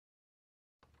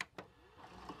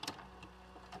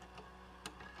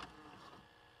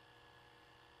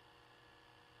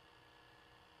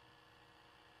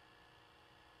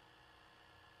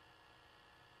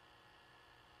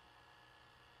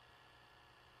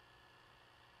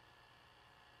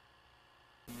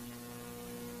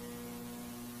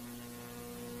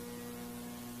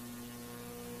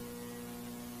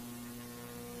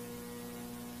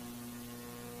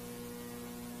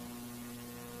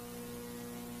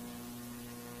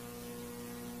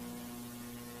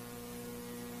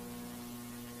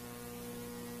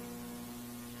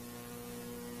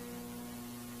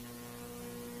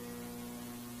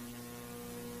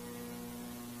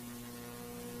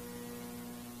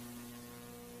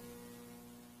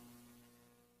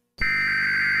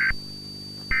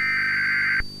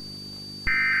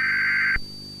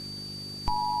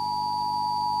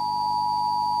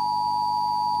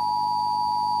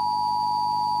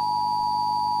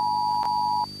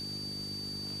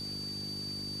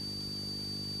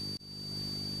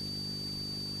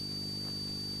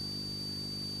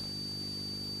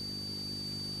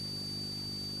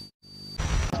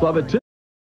Adults love it too.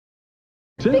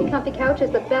 Big Comfy Couch is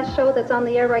the best show that's on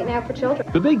the air right now for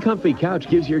children. The Big Comfy Couch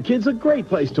gives your kids a great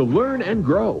place to learn and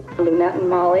grow. Lunette and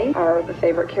Molly are the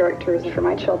favorite characters for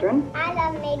my children. I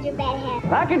love Major Bedhead.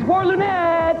 Package for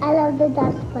Lunette! I love the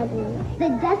Dust Bunnies. The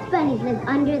Dust Bunnies live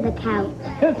under the couch.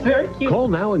 That's very cute. Call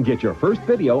now and get your first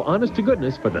video, honest to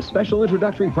goodness, for the special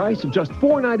introductory price of just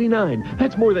 $4.99.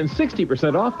 That's more than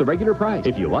 60% off the regular price.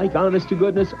 If you like honest to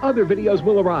goodness, other videos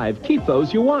will arrive. Keep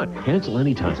those you want. Cancel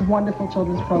anytime. It's a wonderful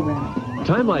children's program.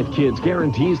 Time Life Kids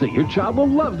guarantees that your child will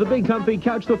love the Big Comfy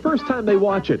Couch the first time they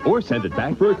watch it, or send it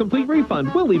back for a complete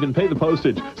refund. We'll even pay the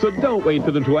postage. So don't wait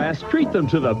for them to ask. Treat them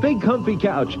to the Big Comfy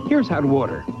Couch. Here's how to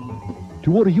order.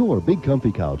 To order your Big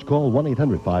Comfy Couch, call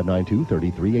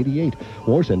 1-800-592-3388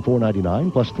 or send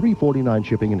 $4.99 plus $3.49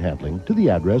 shipping and handling to the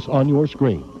address on your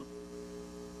screen.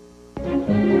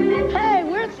 Hey,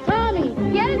 where's Tommy?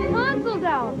 Get his console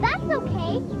down. That's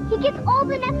okay. He gets all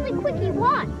the Nestle Quick he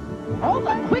wants. All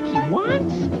the quick he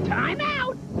wants? Time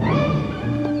out!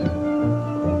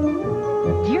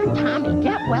 Dear Tommy,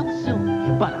 get well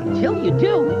soon. But until you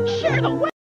do, share the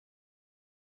way.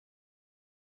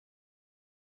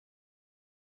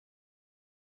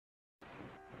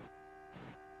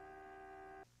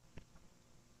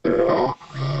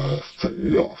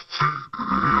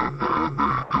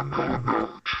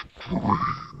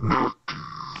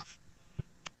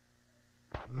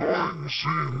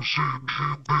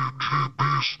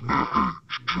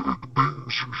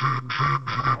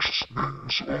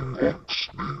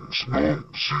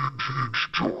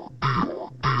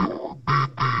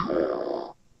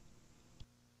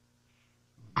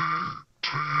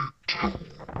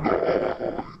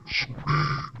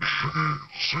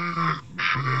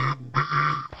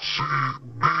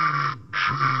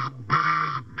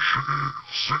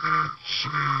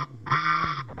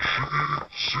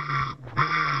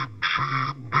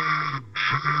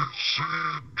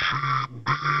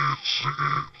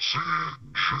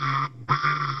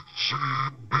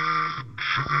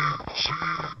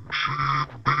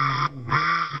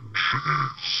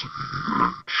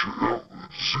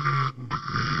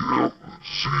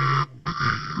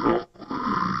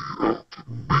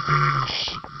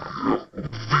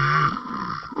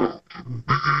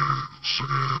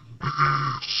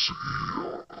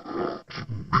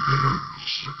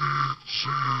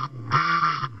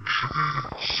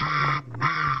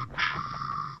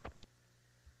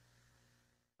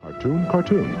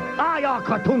 Cartoon. Ah, yeah,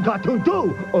 cartoon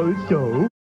too. Also.